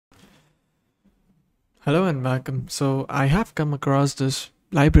Hello and welcome. So I have come across this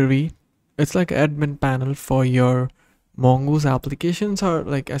library. It's like an admin panel for your mongoose applications or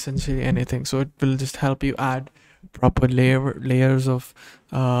like essentially anything. So it will just help you add proper layers of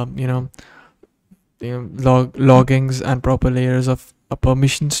um, you know loggings and proper layers of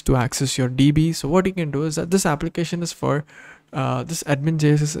permissions to access your DB. So what you can do is that this application is for this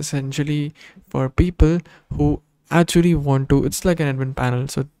admin.js is essentially for people who actually want to. It's like an admin panel.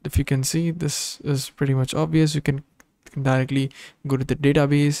 So if you can see, this is pretty much obvious. You can directly go to the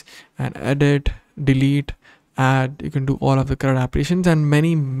database and edit, delete, add. You can do all of the current applications and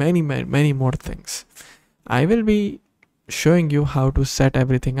many more things. I will be showing you how to set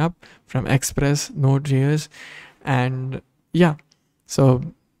everything up from Express, Node JS, and yeah. So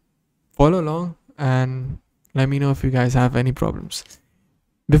follow along and let me know if you guys have any problems.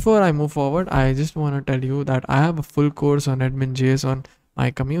 Before I move forward, I just want to tell you that I have a full course on admin.js on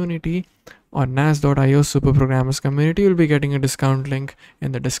my community on nas.io super programmers community. You'll be getting a discount link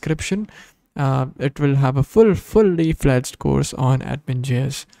in the description. It will have a fully fledged course on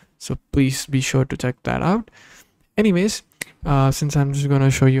admin.js. So please be sure to check that out. Anyways, since I'm just going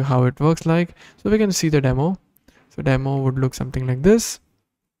to show you how it works like, so we can see the demo. So demo would look something like this.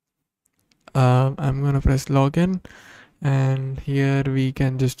 I'm going to press login and here we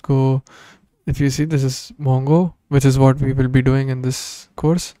can just go. If you see, this is Mongo, which is what we will be doing in this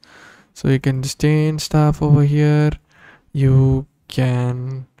course. So you can just change stuff over here. You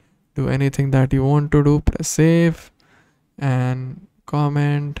can do anything that you want to do. Press save and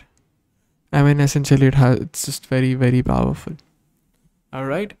comment. I mean, essentially it's just very powerful. All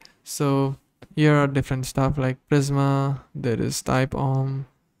right, so here are different stuff like Prisma, there is typeom,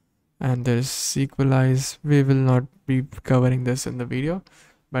 and there's sequelize. We will not be covering this in the video,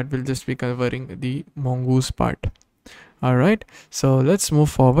 but we'll just be covering the mongoose part. All right, so let's move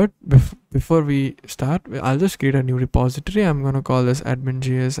forward. Before we start, I'll just create a new repository. I'm going to call this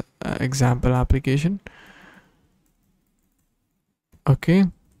admin.js example application. Okay,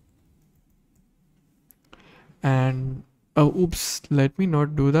 and oh oops, let me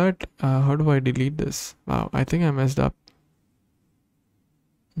not do that. How do I delete this? Wow, I think I messed up.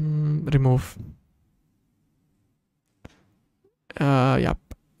 Remove. Yep,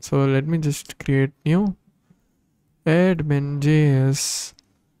 so let me just create new admin.js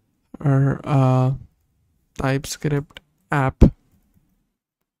or TypeScript app.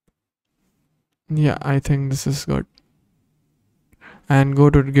 Yeah, I think this is good. And go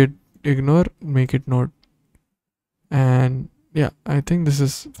to git ignore, make it node. And yeah, I think this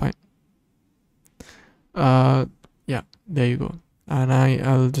is fine. Yeah, there you go. And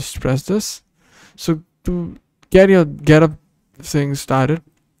I'll just press this. So to get up thing started,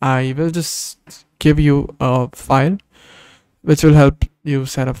 I will just give you a file which will help you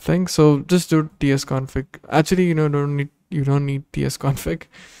set up things. So just do tsconfig. Actually, you don't need tsconfig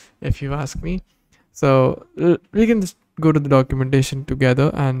if you ask me. So we can just go to the documentation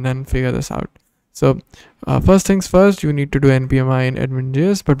together and then figure this out. So first things first, you need to do npmi in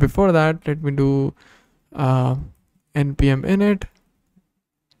admin.js, but before that, let me do npm init.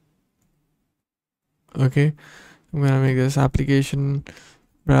 Okay, I'm gonna make this application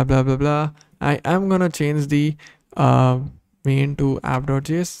blah blah blah blah. I am gonna change the main to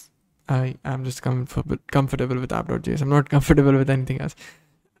app.js. I am just comfortable with app.js. I'm not comfortable with anything else.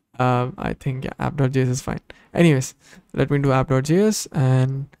 I think yeah, app.js is fine. Anyways, let me do app.js,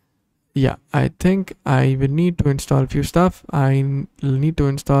 and yeah, I think I will need to install a few stuff. I need to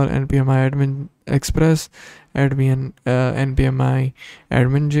install npmi admin express, npmi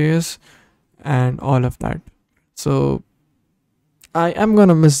admin.js, and all of that. So I am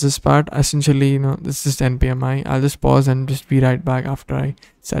gonna miss this part. Essentially, this is npmi. I'll just pause and just be right back after I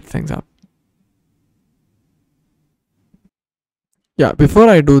set things up. Yeah, before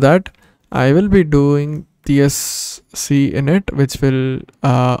I do that, I will be doing tsc init, which will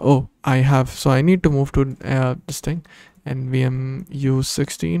I need to move to this thing, nvm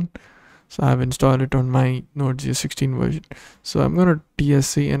use16. So I've installed it on my Node.js 16 version. So I'm gonna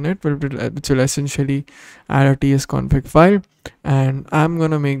tsc init, which will essentially add a tsconfig file, and I'm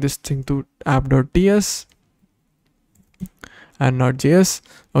gonna make this thing to app.ts and not.js.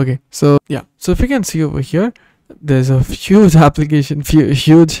 Okay, so yeah, so if you can see over here, there's a huge application,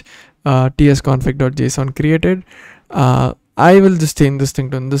 huge tsconfig.json created. I will just change this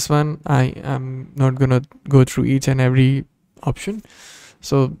thing to this one. I am not gonna go through each and every option.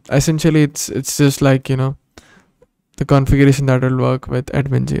 So essentially it's just like the configuration that will work with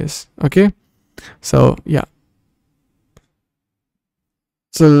admin.js. Okay, so yeah,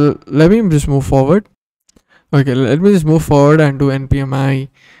 so let me just move forward. Okay, let me just move forward and do npmi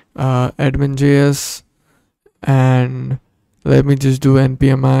admin.js and let me just do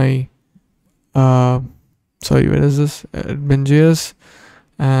npmi sorry, where is this, admin.js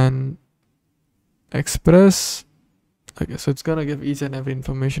and express. Okay, so it's gonna give each and every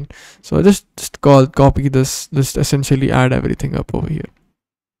information. So just copy this, just essentially add everything up over here.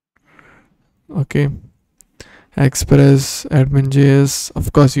 Okay, express admin.js.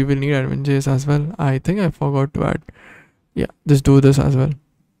 Of course you will need admin.js as well. I think I forgot to add. Yeah, just do this as well.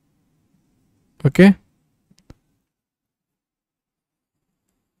 Okay,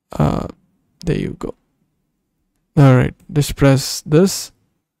 there you go. All right, just press this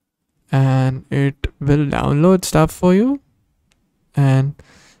and it will download stuff for you. And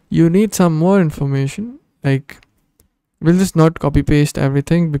you need some more information, like we'll just not copy paste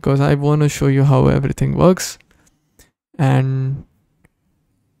everything because I want to show you how everything works. And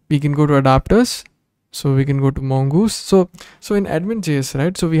we can go to adapters, so we can go to mongoose. So in admin.js,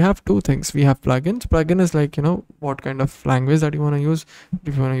 right, so we have two things. We have plugins. Plugin is like, you know, what kind of language that you want to use.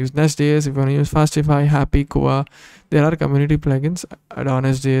 If you want to use nest.js, if you want to use fastify, happy, koa, there are community plugins,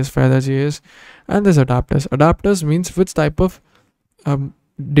 adonis.js, feather.js, and there's adapters. Adapters means which type of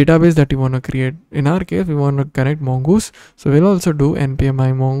database that you want to create. In our case, we want to connect mongoose, so we'll also do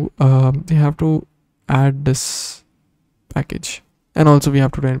npmi mongoose. We have to add this package, and also we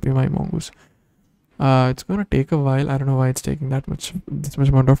have to do npmi mongoose. It's gonna take a while. I don't know why it's taking this much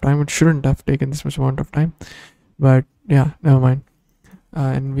amount of time. It shouldn't have taken this much amount of time, but yeah, never mind.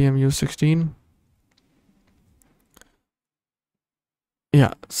 nvm u16.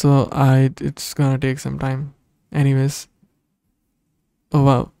 Yeah, so it's gonna take some time. Anyways, oh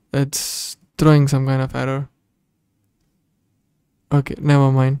wow, it's throwing some kind of error. Okay,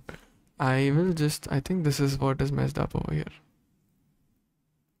 never mind. I think this is what is messed up over here.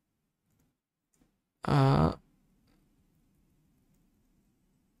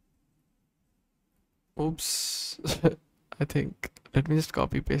 Oops. I think, let me just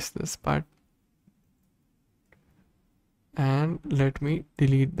copy paste this part and let me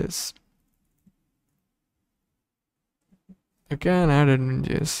delete this. Okay, and add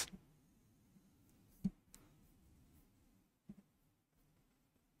admin.js.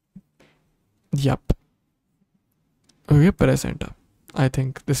 Yup. Okay, press enter. I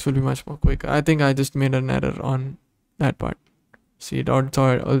think this will be much more quicker. I think I just made an error on that part. See, it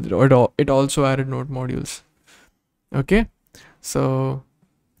also added node modules. Okay, so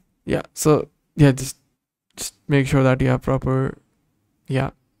yeah, just make sure that you have proper.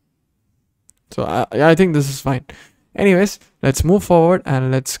 Yeah, so I think this is fine. Anyways, let's move forward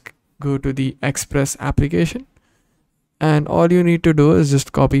and let's go to the express application. And all you need to do is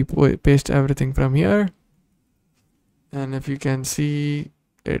just copy paste everything from here. And if you can see,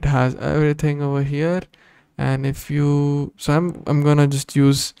 it has everything over here. And if you, so I'm gonna just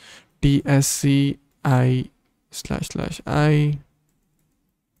use tsci //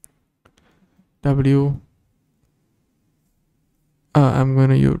 w. I'm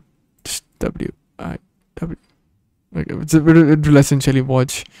gonna use w I w. Okay, it will essentially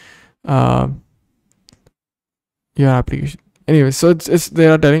watch your application. Anyway, so it's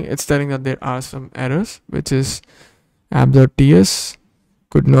telling that there are some errors, which is app.ts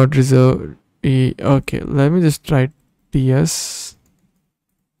could not reserve okay, let me just try ts.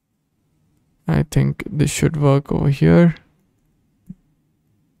 I think this should work over here.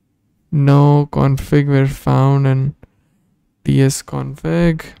 No config were found and ts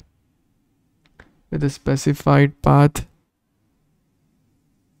config with a specified path.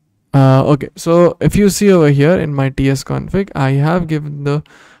 Okay, so if you see over here in my ts config, I have given the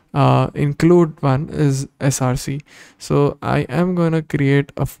include one is src. So I am going to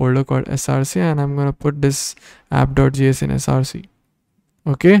create a folder called src and I'm going to put this app.js in src.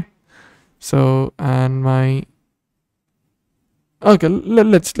 Okay, so and my okay,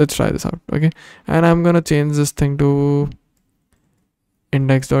 let's try this out. Okay, and I'm going to change this thing to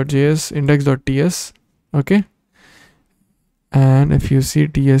index.ts. Okay, and if you see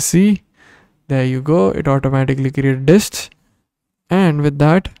tsc, there you go, it automatically created dist. And with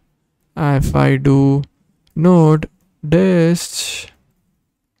that, if I do node dist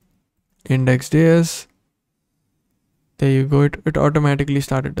index.js, there you go, it automatically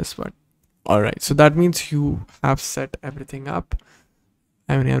started this one. All right, so that means you have set everything up.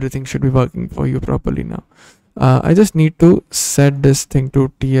 I mean, everything should be working for you properly now. I just need to set this thing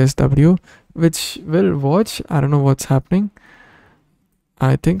to tsw, which will watch. I don't know what's happening.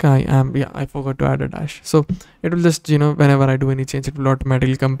 I think I forgot to add a dash. So it will just, you know, whenever I do any change, it will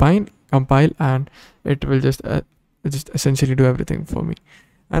automatically compile and it will just essentially do everything for me.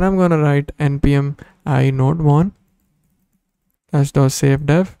 And I'm gonna write npm I node1 -- save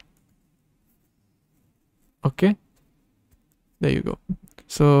dev. Okay, there you go.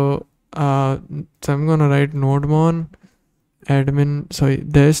 So so I'm gonna write nodemon admin, sorry,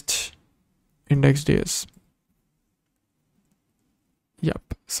 dest index.js. Yep.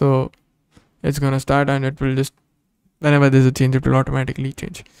 So it's gonna start and it will just, whenever there's a change, it will automatically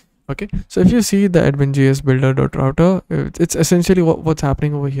change. Okay, so if you see the admin.js builder.router, it's essentially what's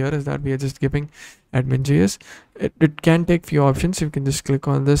happening over here is that we are just giving admin.js. It can take few options. You can just click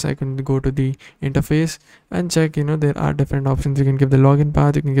on this. I can go to the interface and check, there are different options. You can give the login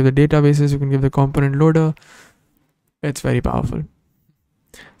path, you can give the databases, you can give the component loader. It's very powerful.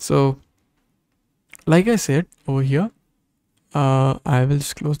 So like I said over here, I will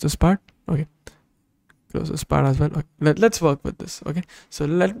just close this part. Okay, close this part as well. Okay. Let's work with this. Okay, so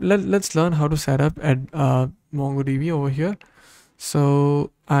let's learn how to set up at MongoDB over here.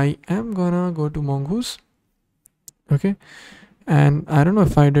 So I am gonna go to Mongoose. Okay, and I don't know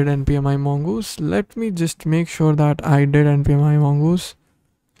if I did npmi mongoose. Let me just make sure that I did npmi mongoose.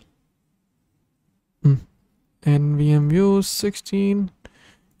 nvm views 16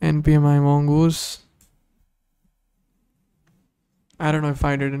 npmi mongoose. I don't know if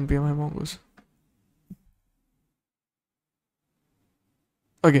I did npmi mongoose.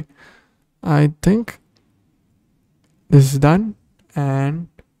 Okay, I think this is done. And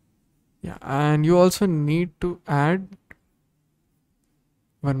yeah, and you also need to add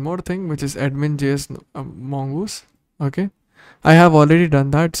one more thing, which is admin.js mongoose. Okay, I have already done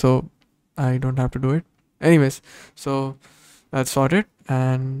that, so I don't have to do it anyways. So that's sorted.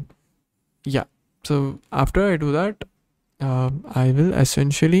 And yeah, so after I do that, I will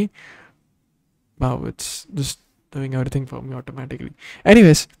essentially, wow, it's just doing everything for me automatically.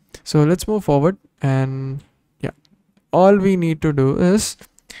 Anyways, so let's move forward. And yeah, all we need to do is,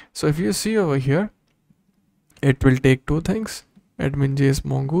 so if you see over here, it will take two things, admin.js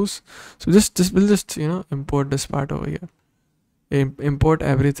mongoose. So we'll just import this part over here, import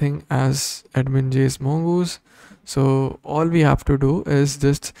everything as admin.js mongoose. So all we have to do is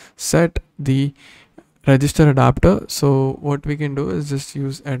just set the register adapter. So what we can do is just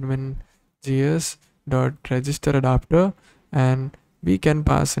use admin.js dot register adapter, and we can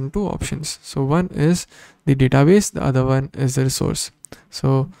pass in two options. So one is the database, the other one is the resource.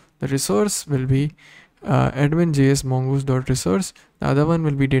 So the resource will be admin.js mongoose dot resource, the other one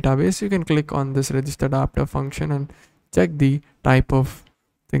will be database. You can click on this register adapter function and check the type of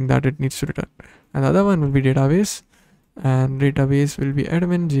thing that it needs to return, and the other one will be database, and database will be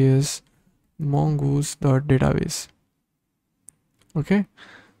admin.js mongoose dot database. Okay,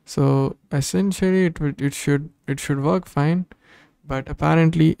 so essentially it should work fine, but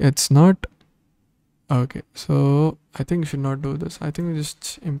apparently it's not. Okay, so I think you should not do this. I think we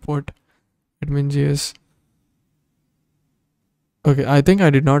just import admin.js. Okay, I think I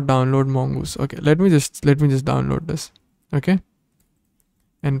did not download mongoose. Okay, let me just download this. Okay,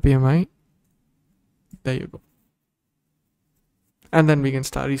 npmi, there you go, and then we can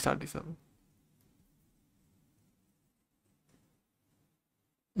restart the server.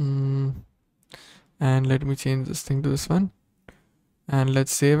 And let me change this thing to this one, and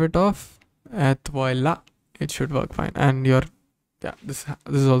let's save it off. At voila, it should work fine. And this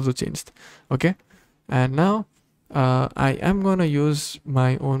is also changed. Okay, and now I am gonna use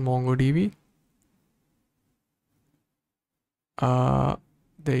my own MongoDB.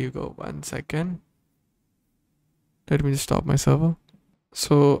 There you go. 1 second. Let me just stop my server.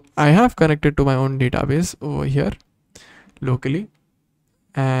 So I have connected to my own database over here locally,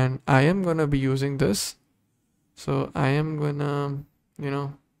 and I am gonna be using this. So I am gonna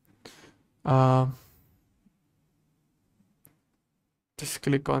just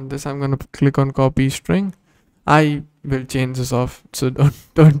click on this. I'm gonna click on copy string. I will change this off, so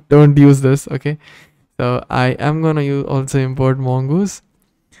don't use this. Okay, so I am gonna also import mongoose.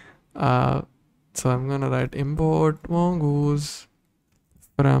 So I'm gonna write import mongoose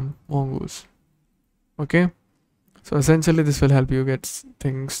from mongoose. Okay, so essentially this will help you get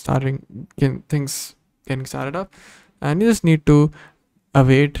things getting started up, and you just need to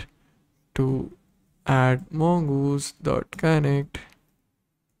await to add mongoose.connect,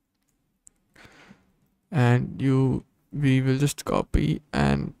 and we will just copy.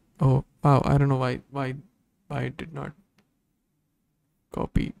 And oh wow, I don't know why it did not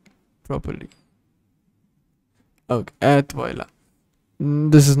copy properly. Okay, at voila,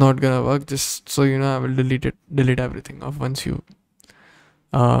 this is not gonna work. Just so you know, I will delete everything off once you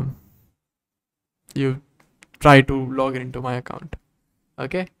try to log into my account.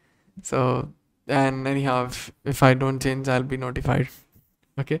 Okay, so, and anyhow, if I don't change, I'll be notified.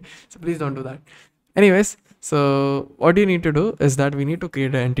 Okay, so please don't do that. Anyways, so what you need to do is that we need to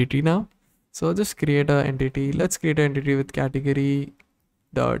create an entity now. So just create an entity. Let's create an entity with category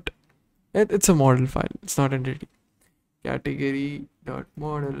dot. It's a model file. It's not entity. Category dot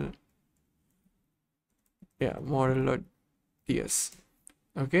model. Yeah, model dot ts.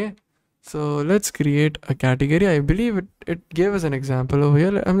 Okay. So let's create a category. I believe it gave us an example over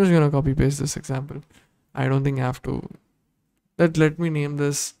here. I'm just gonna copy paste this example. I don't think I have to. Let me name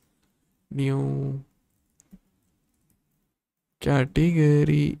this new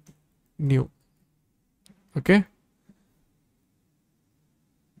category new. Okay.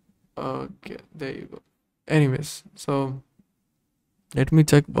 Okay, there you go. Anyways, so let me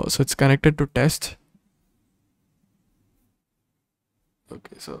check. So it's connected to test.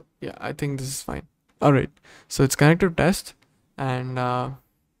 Okay, so yeah, I think this is fine. All right, so it's connected to test, and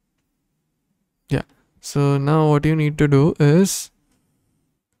yeah. So now what you need to do is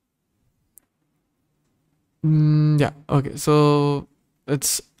yeah, okay, so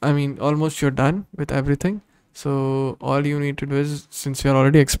it's, I mean, almost you're done with everything. So all you need to do is, since you're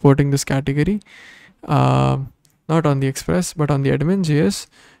already exporting this category, not on the express but on the admin.js,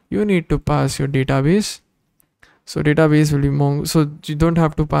 you need to pass your database. So database will be mongoose. So you don't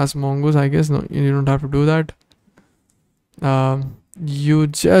have to pass mongoose, I guess. No, you don't have to do that. You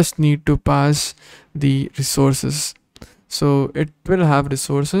just need to pass the resources. So it will have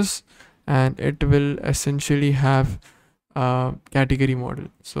resources, and it will essentially have category model.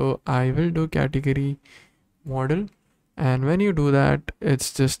 So I will do category model, and when you do that,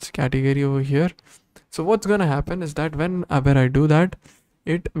 it's just category over here. So what's gonna happen is that whenever I do that,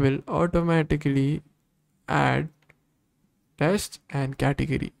 it will automatically add test and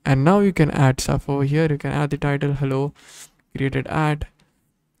category. And now you can add stuff over here. You can add the title, hello, created at,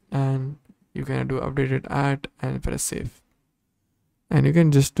 and you can do updated at and press save. And you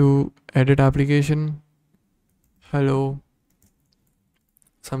can just do edit application, hello,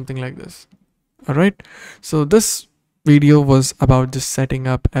 something like this. All right, so this video was about just setting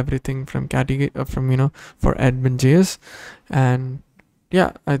up everything from category for admin.js. And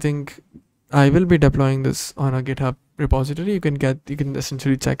yeah, I think I will be deploying this on a GitHub repository. You can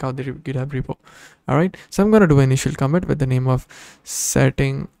essentially check out the GitHub repo. All right, so I'm going to do an initial commit with the name of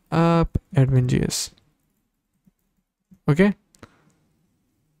setting up admin.js. Okay,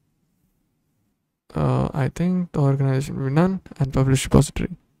 I think the organization will be done, and publish repository.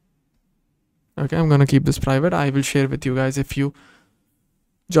 Okay, I'm gonna keep this private. I will share with you guys if you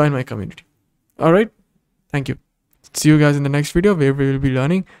join my community. All right, thank you. See you guys in the next video, where we will be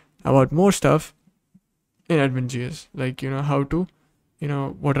learning about more stuff in admin.js, like how to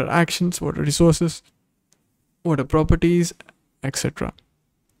what are actions, what are resources, what are properties, etc.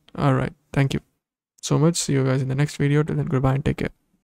 All right, thank you so much. See you guys in the next video. Till then, goodbye and take care.